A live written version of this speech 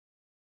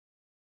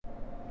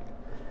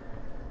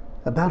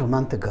About a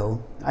month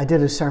ago, I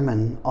did a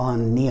sermon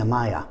on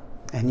Nehemiah,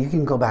 and you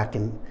can go back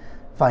and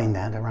find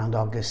that around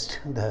August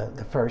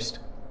the 1st.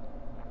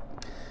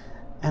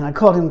 And I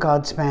called him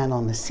God's man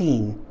on the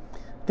scene.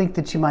 Think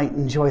that you might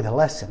enjoy the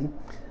lesson,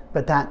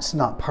 but that's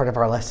not part of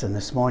our lesson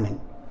this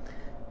morning.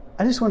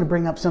 I just want to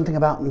bring up something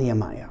about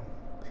Nehemiah.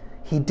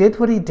 He did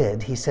what he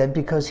did, he said,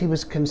 because he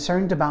was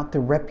concerned about the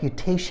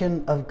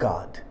reputation of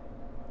God.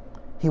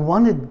 He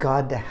wanted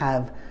God to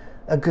have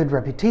a good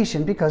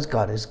reputation because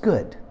God is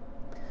good.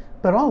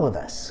 But all of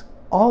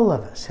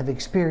us have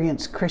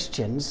experienced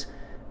Christians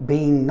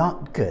being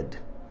not good.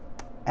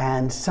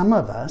 And some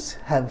of us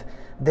have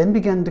then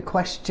begun to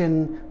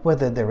question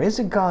whether there is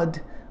a God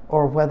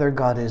or whether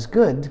God is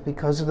good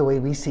because of the way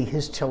we see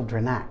his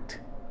children act.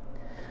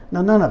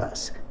 Now, none of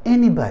us,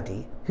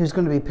 anybody who's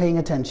going to be paying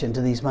attention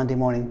to these Monday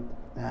morning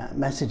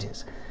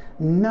messages,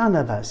 none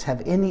of us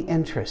have any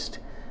interest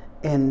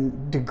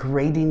in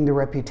degrading the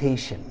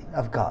reputation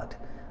of God.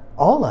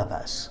 All of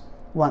us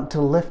want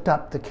to lift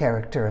up the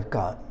character of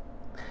God.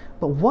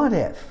 But what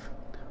if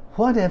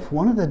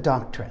one of the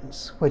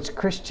doctrines which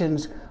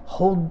Christians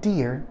hold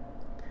dear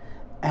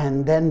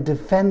and then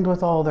defend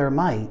with all their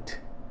might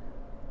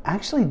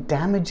actually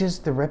damages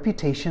the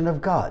reputation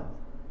of God?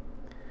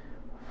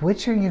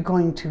 Which are you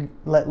going to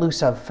let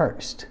loose of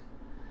first?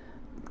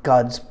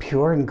 God's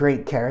pure and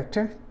great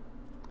character,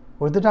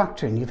 or the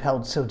doctrine you've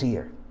held so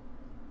dear?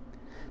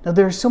 Now,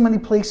 there are so many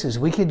places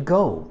we could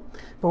go,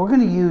 but we're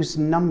going to use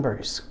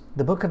Numbers,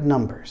 the book of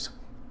Numbers,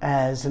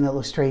 as an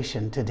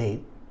illustration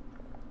today.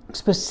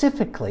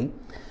 Specifically,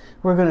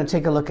 we're going to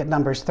take a look at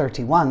Numbers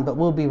 31, but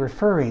we'll be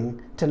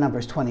referring to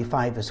Numbers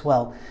 25 as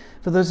well.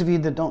 For those of you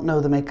that don't know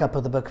the makeup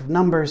of the book of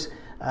Numbers,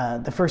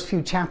 the first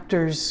few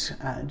chapters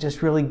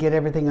just really get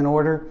everything in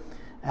order.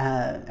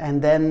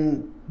 And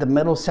then the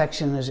middle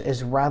section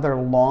is rather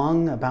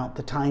long about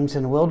the times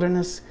in the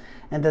wilderness.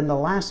 And then the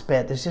last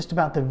bit is just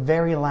about the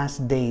very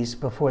last days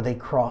before they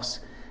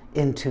cross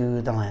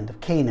into the land of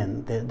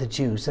Canaan, the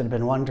Jews that have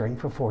been wandering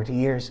for 40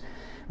 years.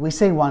 We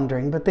say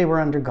wandering, but they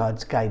were under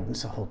God's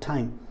guidance the whole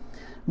time.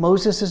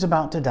 Moses is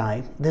about to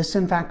die. This,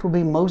 in fact, will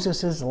be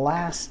Moses'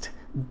 last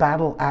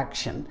battle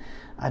action.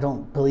 I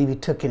don't believe he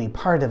took any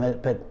part of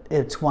it, but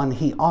it's one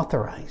he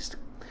authorized.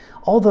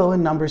 Although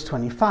in Numbers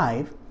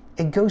 25,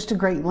 it goes to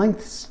great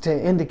lengths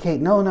to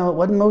indicate, no, it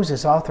wasn't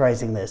Moses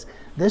authorizing this.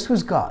 This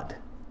was God.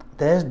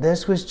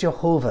 This was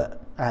Jehovah,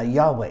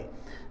 Yahweh,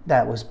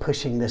 that was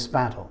pushing this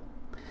battle.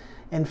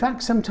 In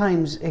fact,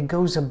 sometimes it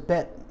goes a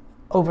bit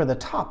over the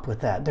top with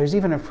that. There's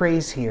even a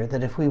phrase here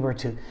that if we were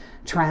to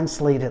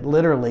translate it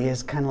literally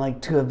is kind of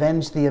like to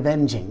avenge the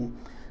avenging,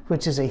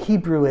 which is a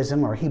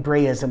Hebrewism or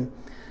Hebraism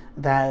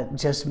that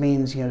just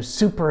means,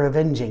 super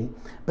avenging,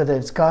 but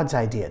it's God's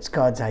idea. It's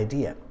God's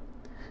idea.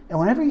 And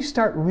whenever you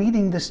start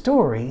reading the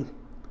story,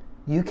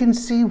 you can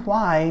see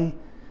why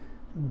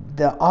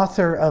the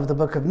author of the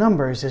book of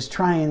Numbers is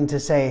trying to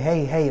say,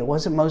 hey, it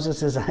wasn't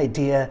Moses'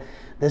 idea.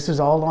 This is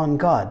all on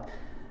God.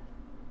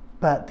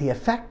 But the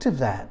effect of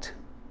that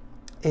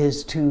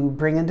is to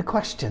bring into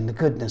question the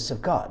goodness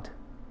of God.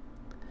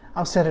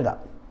 I'll set it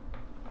up.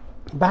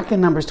 Back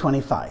in Numbers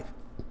 25,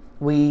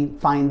 we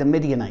find the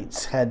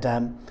Midianites had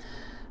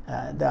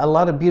a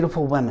lot of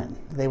beautiful women.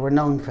 They were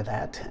known for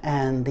that.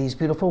 And these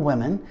beautiful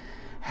women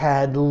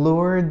had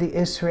lured the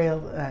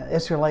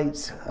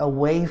Israelites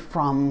away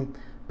from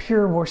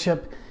pure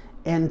worship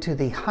into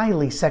the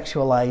highly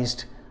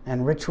sexualized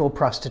and ritual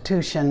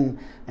prostitution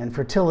and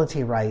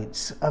fertility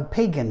rites of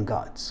pagan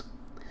gods.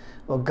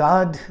 Well,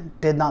 God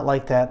did not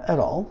like that at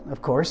all,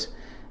 of course,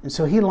 and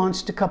so he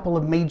launched a couple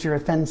of major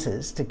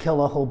offenses to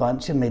kill a whole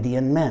bunch of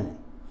Midian men.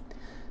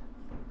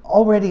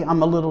 Already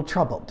I'm a little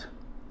troubled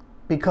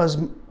because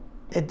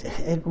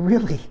it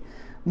really,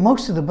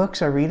 most of the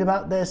books I read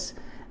about this,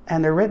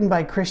 and they're written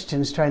by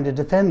Christians trying to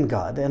defend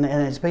God. And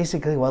it's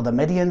basically, well, the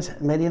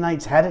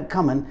Midianites had it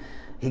coming.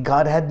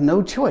 God had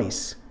no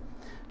choice.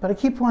 But I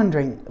keep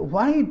wondering,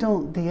 why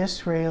don't the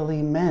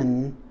Israelite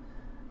men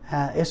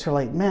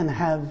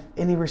have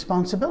any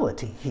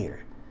responsibility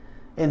here?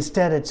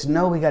 Instead, it's,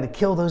 no, we got to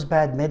kill those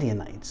bad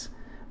Midianites.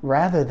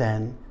 Rather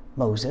than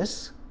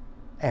Moses,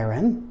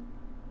 Aaron,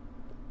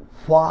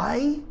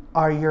 why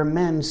are your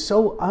men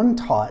so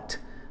untaught,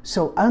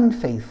 so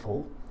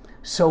unfaithful,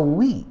 so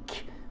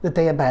weak, that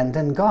they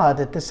abandon God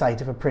at the sight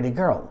of a pretty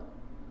girl?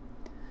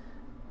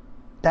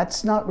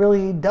 That's not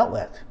really dealt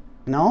with.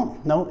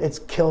 No, it's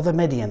kill the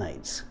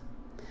Midianites.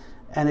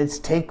 And it's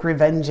take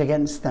revenge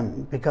against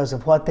them because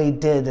of what they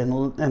did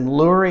in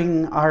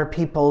luring our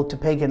people to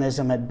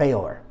paganism at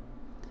Baal,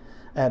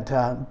 at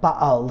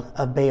Baal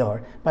of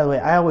Baal. By the way,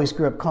 I always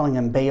grew up calling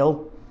him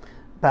Baal,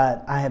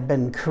 but I have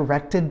been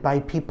corrected by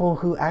people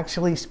who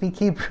actually speak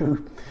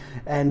Hebrew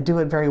and do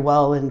it very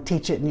well and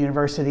teach it in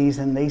universities,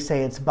 and they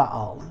say it's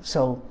Baal.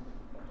 So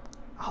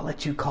I'll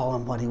let you call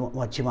him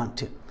what you want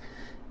to.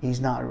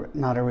 He's not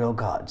a real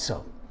god.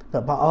 So,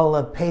 but Baal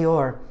of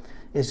Peor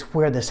is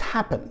where this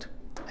happened.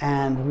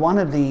 And one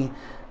of the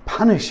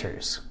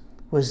punishers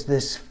was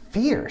this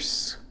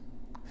fierce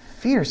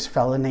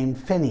fellow named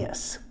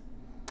Phinehas.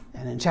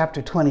 And in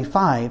chapter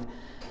 25,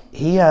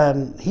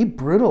 he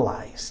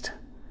brutalized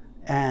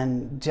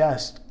and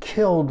just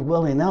killed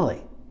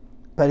willy-nilly.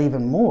 But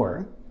even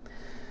more,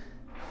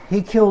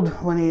 he killed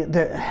when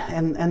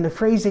and the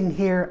phrasing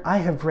here, I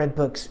have read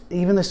books,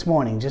 even this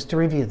morning, just to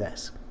review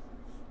this.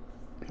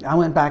 I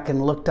went back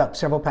and looked up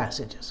several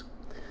passages.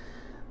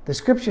 The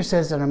scripture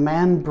says that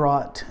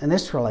an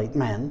Israelite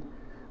man,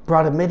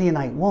 brought a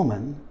Midianite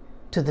woman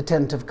to the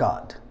tent of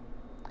God.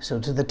 So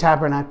to the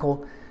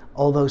tabernacle,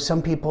 although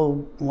some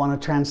people want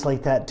to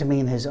translate that to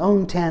mean his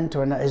own tent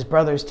or his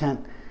brother's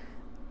tent,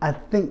 I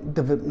think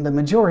the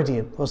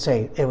majority will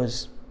say it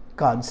was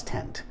God's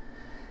tent.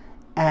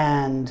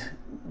 And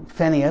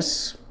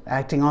Phinehas,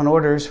 acting on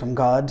orders from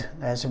God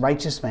as a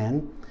righteous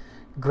man,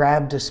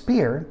 grabbed a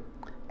spear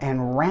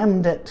and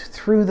rammed it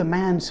through the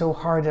man so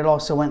hard it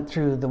also went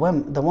through the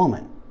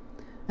woman.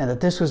 And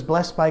that this was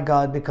blessed by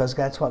God because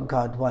that's what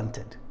God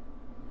wanted.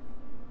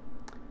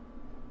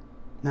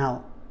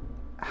 Now,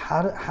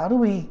 how do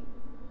we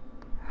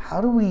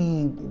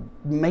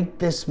make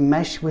this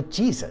mesh with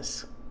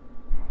Jesus?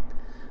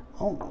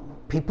 Well,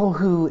 people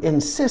who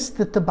insist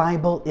that the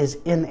Bible is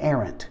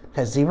inerrant,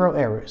 has 0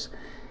 errors,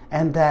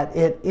 and that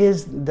it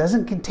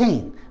doesn't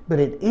contain, but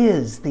it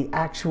is the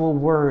actual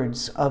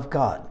words of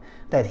God,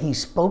 that he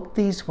spoke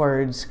these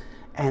words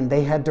and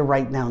they had to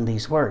write down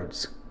these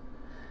words.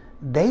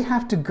 They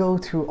have to go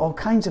through all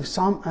kinds of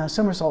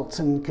somersaults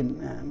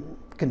and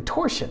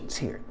contortions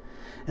here.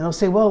 And they'll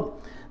say, well,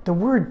 the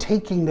word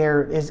taking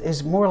there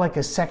is more like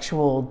a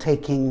sexual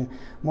taking,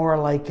 more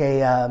like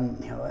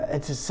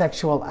it's a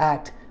sexual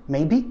act.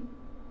 Maybe.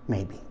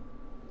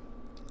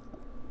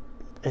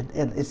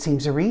 It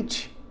seems a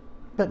reach,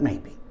 but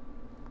maybe.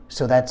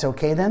 So that's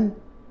okay then?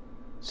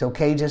 It's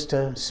okay just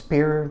to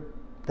spear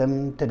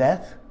them to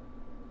death?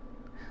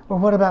 Or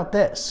what about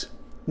this?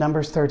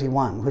 Numbers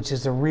 31, which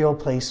is the real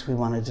place we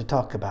wanted to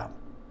talk about.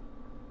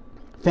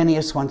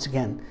 Phinehas, once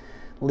again,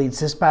 leads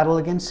this battle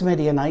against the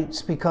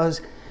Midianites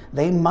because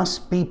they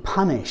must be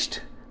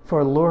punished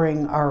for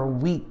luring our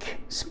weak,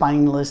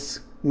 spineless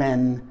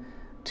men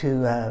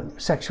to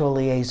sexual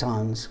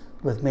liaisons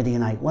with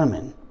Midianite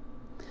women.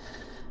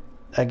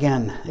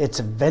 Again, it's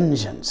a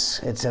vengeance.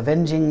 It's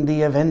avenging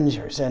the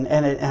avengers and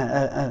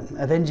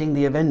avenging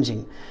the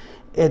avenging.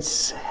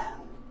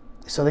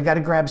 So they got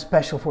to grab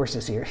special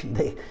forces here.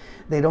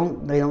 They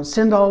don't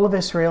send all of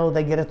Israel.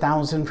 They get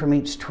 1,000 from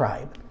each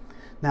tribe.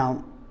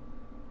 Now,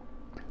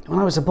 when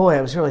I was a boy,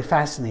 I was really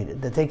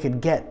fascinated that they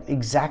could get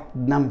exact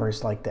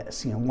numbers like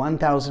this.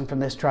 1,000 from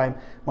this tribe,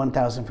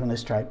 1,000 from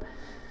this tribe.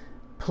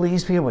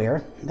 Please be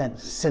aware that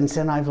since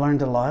then I've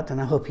learned a lot,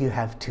 and I hope you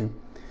have too.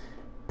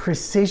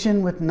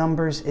 Precision with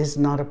numbers is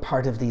not a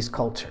part of these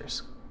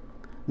cultures.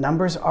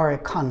 Numbers are a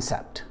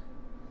concept.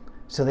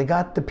 So they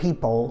got the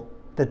people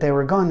that they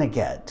were going to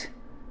get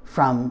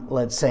from,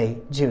 let's say,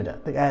 Judah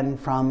and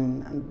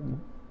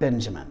from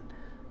Benjamin.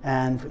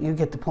 And you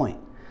get the point.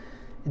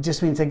 It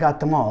just means they got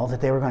them all that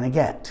they were going to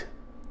get.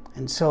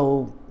 And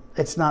so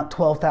it's not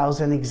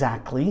 12,000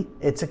 exactly.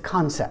 It's a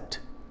concept.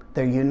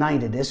 They're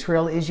united.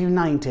 Israel is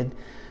united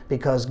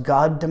because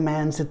God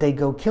demands that they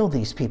go kill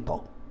these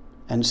people.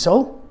 And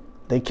so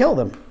they kill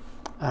them.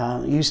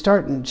 You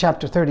start in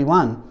chapter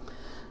 31.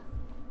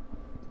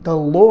 The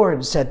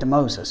Lord said to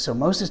Moses, so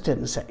Moses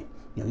didn't say,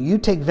 you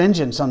take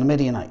vengeance on the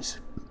Midianites.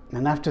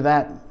 And after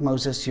that,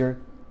 Moses,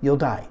 you'll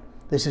die.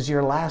 This is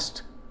your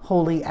last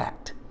holy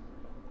act.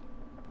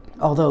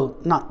 Although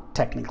not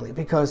technically,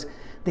 because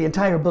the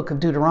entire book of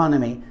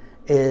Deuteronomy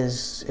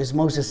is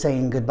Moses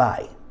saying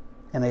goodbye.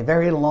 And a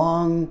very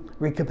long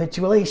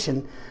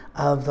recapitulation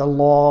of the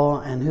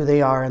law and who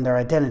they are and their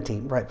identity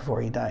right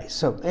before he dies.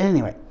 So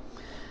anyway,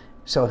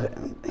 so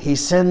he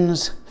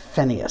sends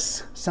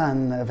Phinehas,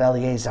 son of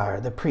Eleazar,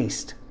 the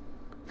priest.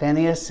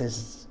 Phinehas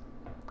is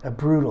a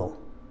brutal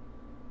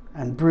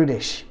and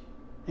brutish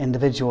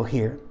individual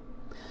here.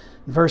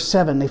 Verse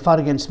 7, they fought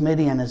against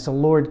Midian as the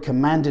Lord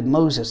commanded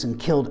Moses and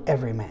killed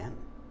every man.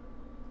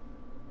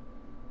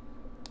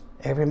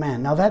 Every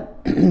man. Now that,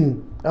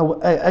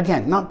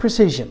 again, not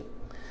precision.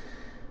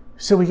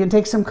 So we can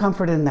take some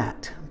comfort in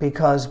that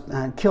because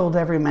killed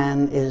every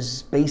man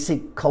is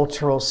basic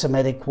cultural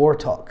Semitic war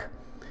talk.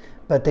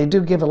 But they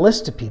do give a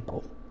list of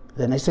people.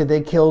 Then they say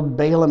they killed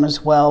Balaam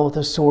as well with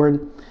a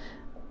sword.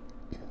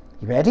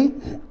 You ready?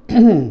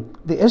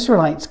 The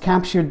Israelites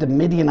captured the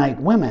Midianite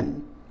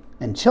women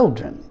and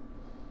children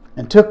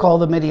and took all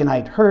the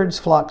Midianite herds,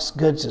 flocks,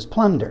 goods as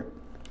plunder.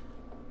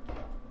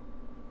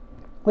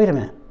 Wait a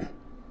minute.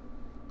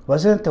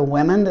 Wasn't it the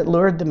women that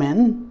lured the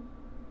men?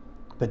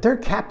 But they're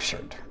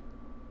captured.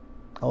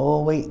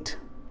 Oh, wait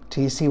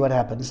till you see what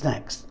happens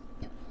next.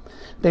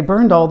 They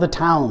burned all the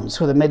towns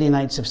where the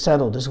Midianites have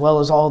settled, as well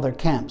as all their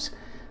camps.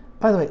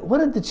 By the way, what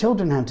did the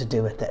children have to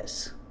do with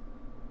this?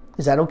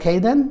 Is that okay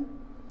then?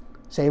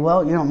 Say,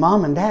 well,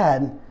 mom and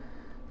dad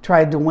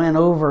tried to win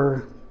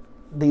over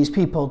these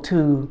people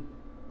to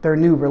their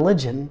new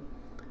religion,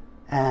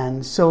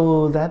 and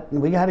so that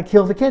we got to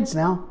kill the kids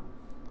now,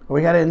 or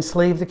we got to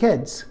enslave the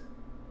kids.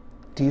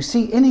 Do you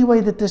see any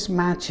way that this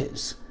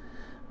matches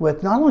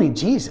with not only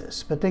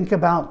Jesus, but think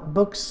about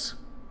books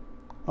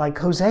like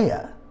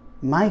Hosea,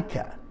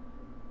 Micah,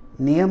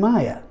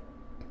 Nehemiah,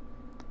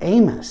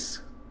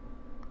 Amos.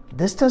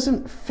 This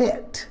doesn't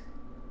fit.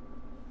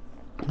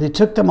 They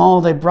took them all,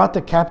 they brought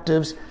the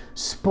captives,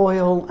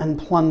 spoil and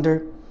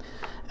plunder.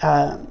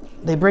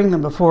 They bring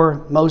them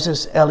before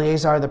Moses,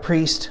 Eleazar the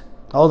priest,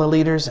 all the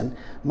leaders, and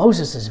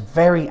Moses is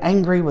very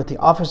angry with the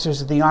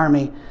officers of the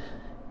army.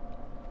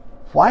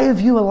 Why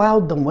have you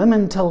allowed the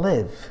women to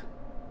live?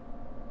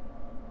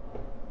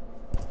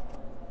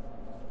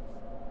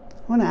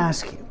 I want to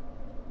ask you,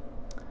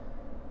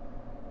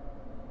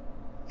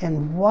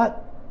 in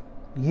what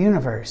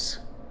universe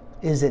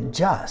is it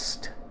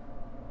just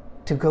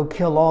to go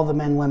kill all the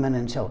men, women,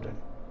 and children?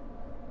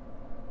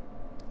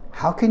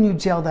 How can you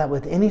gel that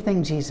with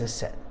anything Jesus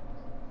said?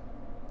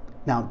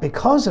 Now,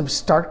 because of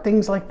stark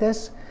things like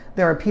this,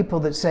 there are people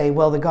that say,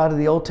 well, the God of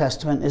the Old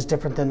Testament is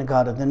different than the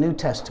God of the New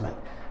Testament.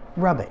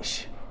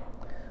 Rubbish.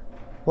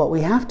 What we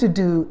have to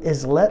do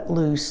is let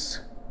loose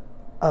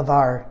of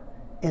our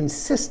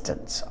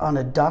insistence on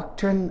a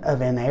doctrine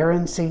of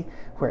inerrancy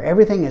where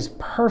everything is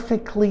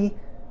perfectly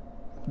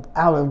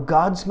out of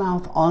God's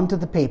mouth onto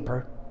the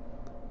paper.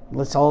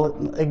 Let's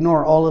all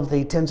ignore all of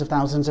the tens of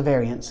thousands of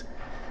variants,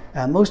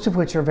 most of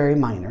which are very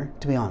minor,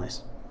 to be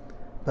honest.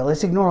 But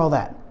let's ignore all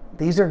that.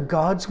 These are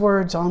God's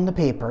words on the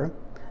paper,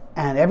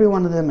 and every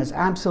one of them is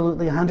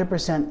absolutely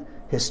 100%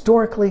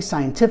 historically,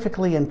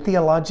 scientifically, and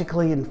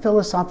theologically, and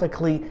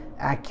philosophically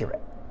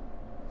accurate.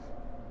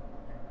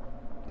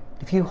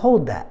 If you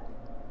hold that,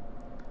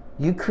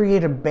 you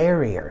create a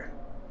barrier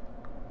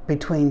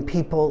between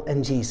people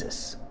and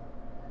Jesus.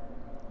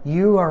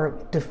 You are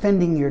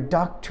defending your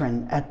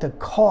doctrine at the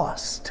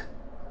cost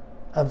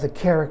of the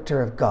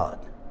character of God.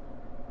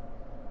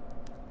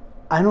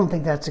 I don't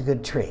think that's a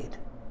good trade.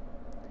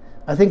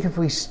 I think if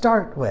we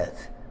start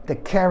with the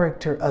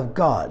character of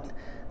God,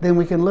 then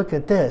we can look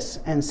at this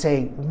and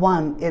say,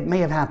 one, it may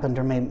have happened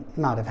or may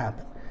not have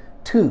happened.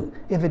 Two,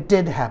 if it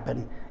did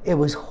happen, it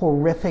was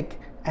horrific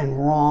and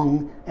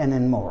wrong and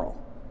immoral.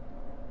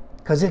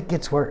 Because it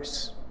gets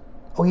worse.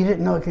 Oh, you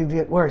didn't know it could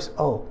get worse?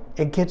 Oh,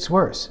 it gets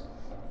worse.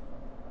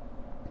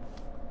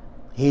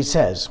 He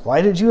says,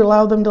 why did you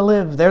allow them to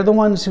live? They're the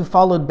ones who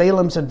followed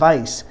Balaam's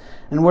advice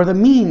and were the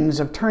means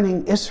of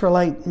turning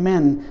Israelite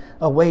men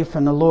away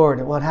from the Lord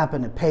at what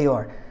happened at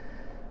Peor.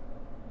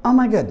 Oh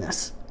my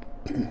goodness.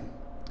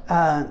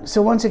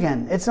 So once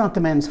again, it's not the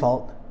men's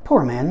fault.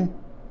 Poor men.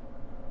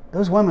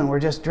 Those women were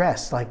just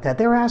dressed like that.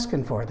 They were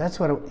asking for it. That's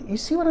what you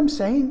see what I'm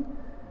saying?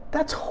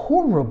 That's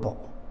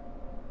horrible.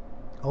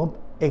 Oh,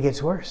 it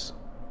gets worse.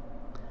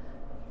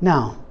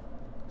 Now,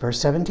 verse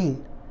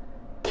 17.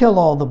 Kill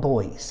all the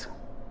boys.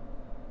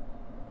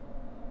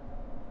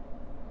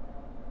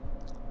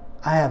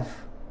 I have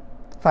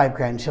 5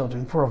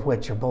 grandchildren, 4 of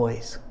which are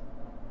boys.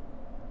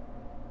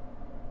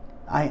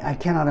 I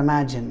cannot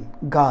imagine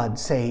God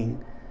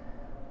saying,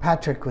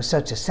 Patrick was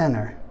such a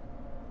sinner.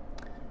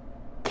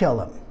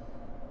 Kill him.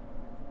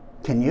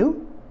 Can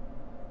you?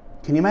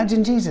 Can you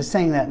imagine Jesus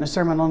saying that in a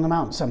Sermon on the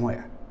Mount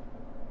somewhere?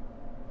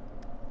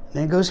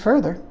 Then it goes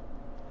further.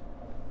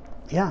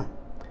 Yeah.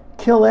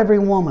 Kill every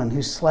woman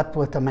who slept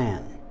with a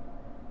man.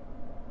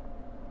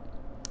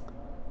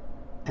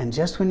 And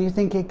just when you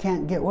think it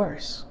can't get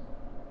worse,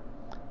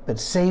 but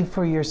save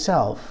for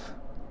yourself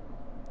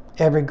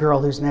every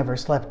girl who's never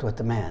slept with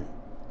a man.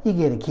 You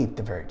get to keep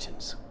the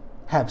virgins.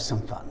 Have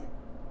some fun.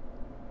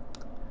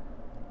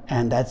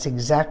 And that's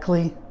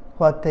exactly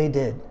what they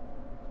did.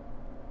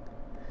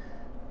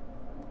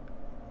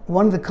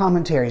 One of the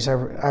commentaries I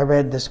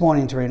read this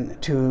morning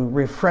to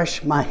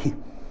refresh my,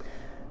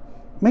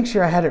 make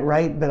sure I had it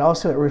right, but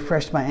also it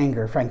refreshed my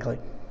anger, frankly,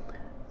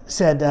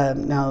 said,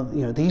 now,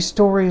 these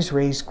stories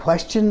raise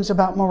questions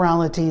about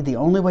morality. The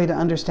only way to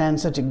understand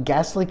such a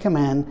ghastly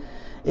command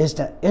is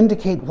to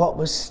indicate what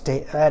was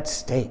at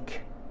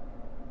stake.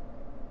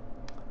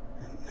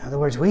 In other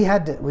words, we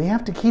have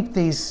to keep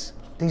these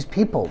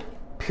people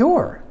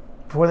pure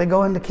before they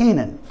go into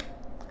Canaan.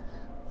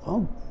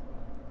 Well,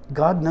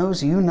 God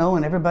knows, you know,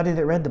 and everybody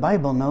that read the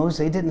Bible knows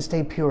they didn't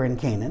stay pure in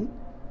Canaan.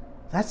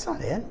 That's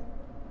not it.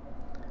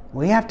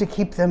 We have to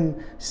keep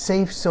them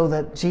safe so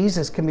that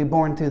Jesus can be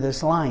born through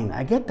this line.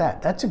 I get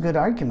that. That's a good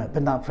argument,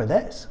 but not for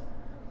this.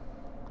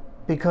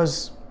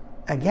 Because,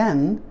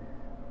 again,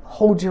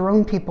 hold your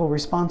own people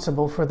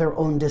responsible for their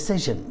own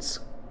decisions.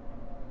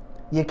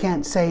 You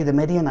can't say the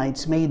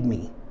Midianites made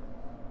me.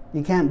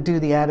 You can't do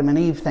the Adam and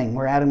Eve thing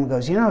where Adam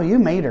goes, you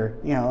made her,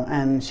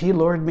 and she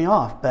lured me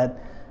off, but,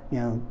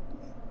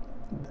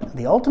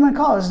 the ultimate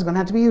cause is going to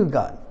have to be you,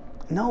 God.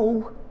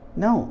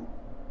 No.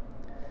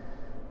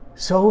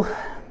 So,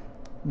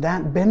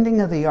 that bending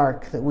of the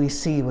ark that we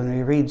see when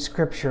we read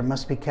Scripture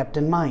must be kept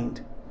in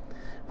mind,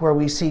 where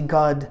we see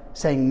God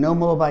saying no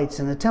Moabites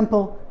in the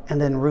temple,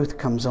 and then Ruth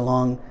comes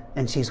along,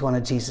 and she's one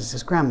of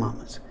Jesus'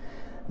 grandmamas.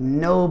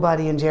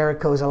 Nobody in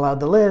Jericho is allowed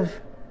to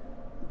live.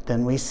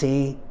 Then we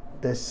see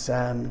this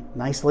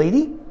nice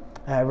lady,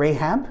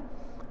 Rahab,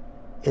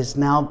 is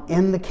now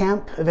in the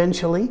camp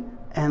eventually,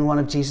 and one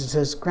of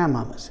Jesus'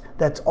 grandmamas.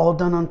 That's all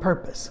done on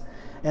purpose.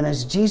 And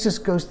as Jesus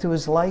goes through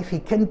his life, he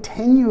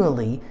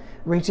continually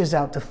reaches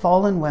out to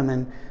fallen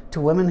women,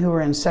 to women who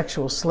are in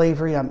sexual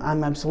slavery.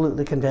 I'm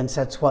absolutely convinced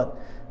that's what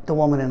the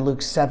woman in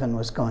Luke 7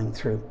 was going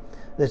through.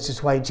 This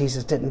is why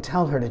Jesus didn't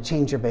tell her to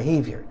change her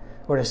behavior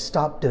or to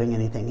stop doing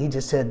anything. He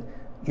just said,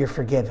 you're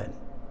forgiven.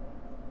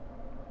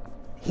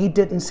 He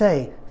didn't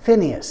say,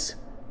 Phineas,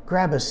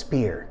 grab a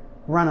spear,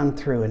 run them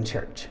through in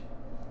church.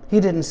 He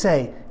didn't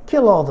say,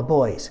 kill all the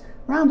boys,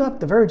 round up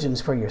the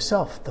virgins for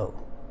yourself, though.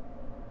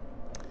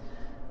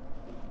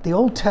 The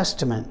Old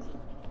Testament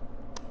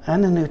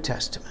and the New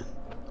Testament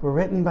were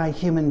written by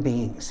human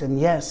beings. And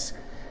yes,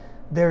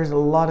 there's a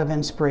lot of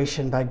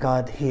inspiration by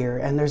God here,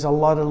 and there's a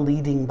lot of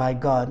leading by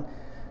God.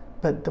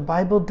 But the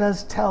Bible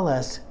does tell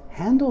us,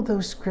 handle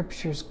those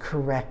scriptures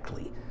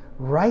correctly,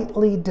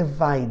 rightly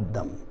divide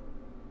them.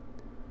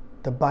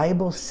 The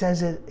Bible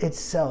says it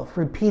itself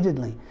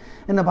repeatedly.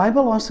 And the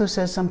Bible also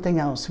says something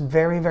else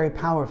very, very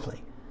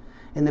powerfully.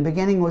 In the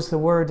beginning was the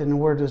Word, and the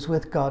Word was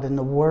with God, and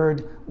the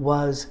Word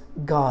was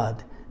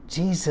God.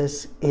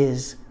 Jesus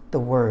is the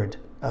Word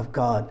of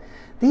God.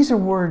 These are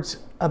words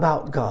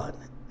about God,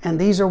 and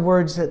these are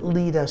words that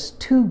lead us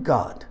to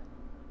God.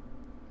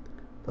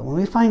 But when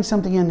we find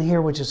something in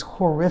here which is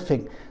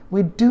horrific,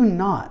 we do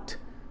not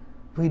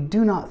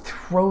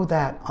throw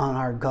that on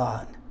our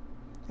God,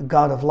 a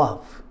God of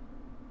love.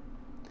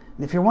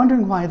 And if you're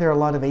wondering why there are a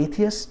lot of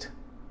atheists,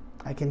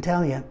 I can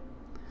tell you,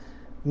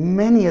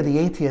 many of the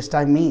atheists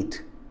I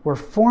meet were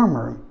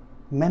former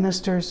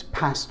ministers,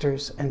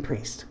 pastors, and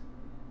priests.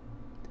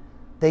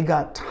 They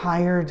got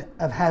tired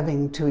of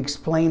having to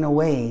explain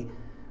away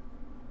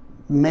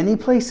many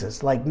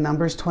places like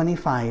Numbers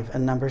 25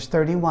 and Numbers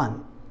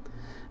 31,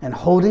 and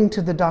holding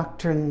to the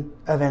doctrine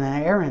of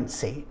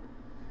inerrancy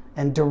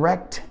and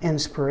direct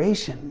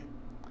inspiration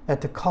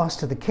at the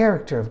cost of the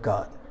character of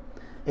God.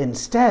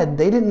 Instead,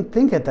 they didn't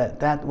think it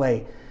that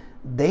way.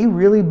 They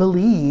really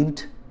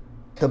believed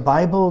the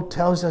Bible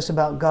tells us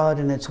about God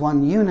and it's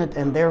one unit,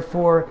 and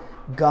therefore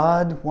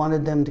God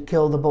wanted them to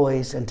kill the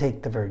boys and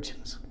take the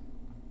virgins.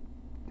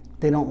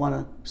 They don't want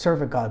to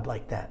serve a God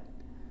like that.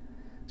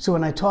 So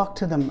when I talk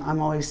to them,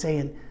 I'm always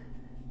saying,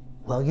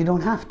 well, you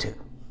don't have to.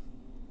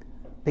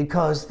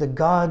 Because the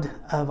God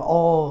of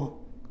all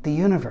the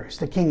universe,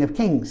 the King of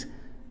Kings,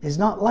 is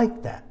not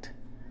like that.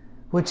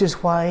 Which is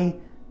why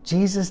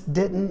Jesus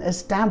didn't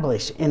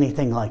establish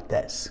anything like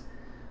this.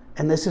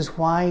 And this is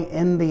why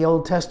in the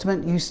Old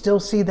Testament you still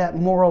see that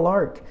moral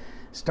arc.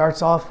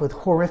 Starts off with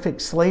horrific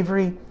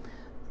slavery.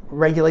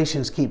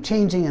 Regulations keep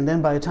changing, and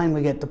then by the time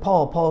we get to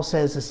Paul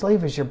says the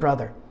slave is your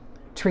brother.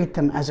 Treat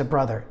them as a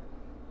brother.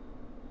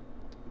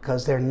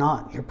 Because they're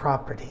not your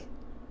property.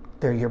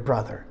 They're your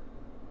brother.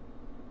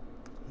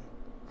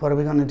 What are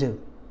we going to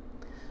do?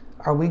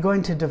 Are we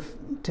going to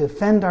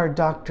defend our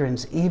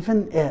doctrines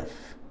even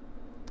if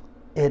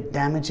it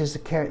damages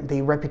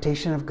the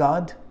reputation of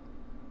God?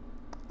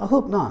 I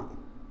hope not.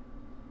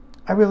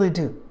 I really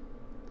do.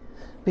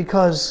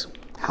 Because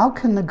how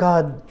can the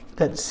God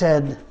that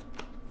said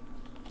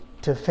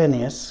to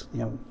Phineas,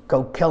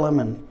 go kill him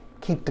and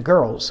keep the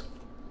girls,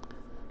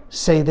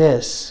 say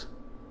this?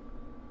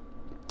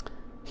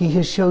 He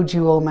has showed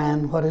you, O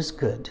man, what is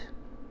good.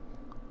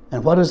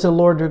 And what does the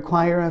Lord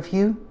require of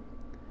you?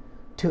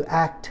 To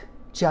act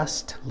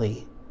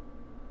justly,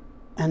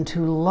 and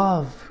to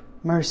love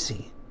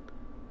mercy,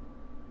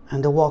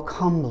 and to walk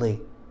humbly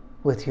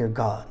with your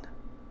God.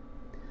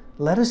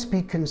 Let us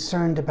be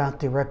concerned about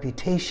the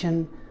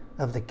reputation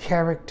of the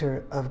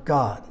character of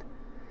God,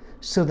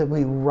 so that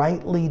we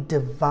rightly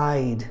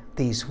divide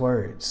these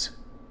words,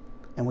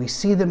 and we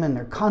see them in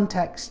their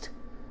context,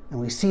 and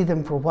we see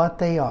them for what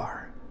they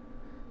are.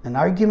 An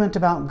argument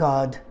about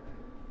God,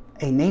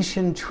 a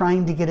nation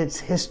trying to get its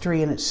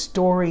history and its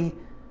story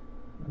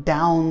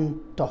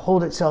down to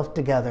hold itself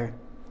together,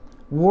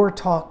 war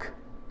talk,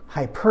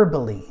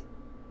 hyperbole,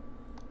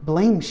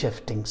 blame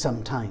shifting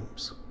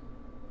sometimes.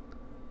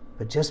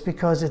 But just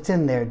because it's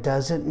in there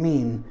doesn't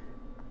mean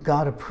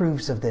God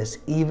approves of this,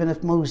 even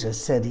if Moses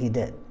said he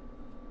did.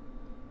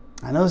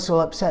 I know this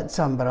will upset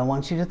some, but I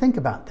want you to think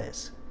about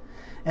this.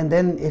 And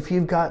then if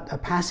you've got a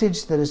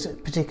passage that is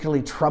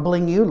particularly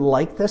troubling you,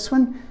 like this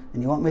one,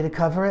 and you want me to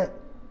cover it,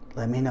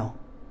 let me know.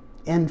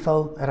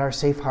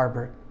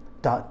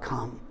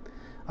 info@oursafeharbor.com.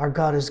 Our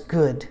God is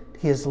good.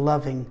 He is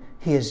loving.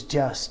 He is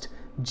just.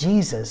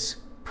 Jesus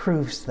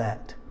proves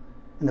that.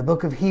 And the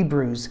book of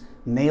Hebrews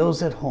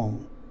nails it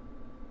home.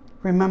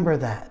 Remember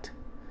that.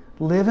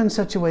 Live in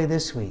such a way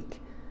this week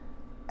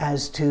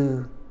as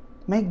to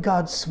make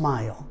God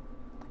smile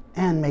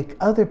and make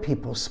other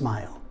people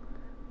smile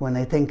when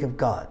they think of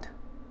God.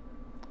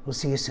 We'll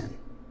see you soon.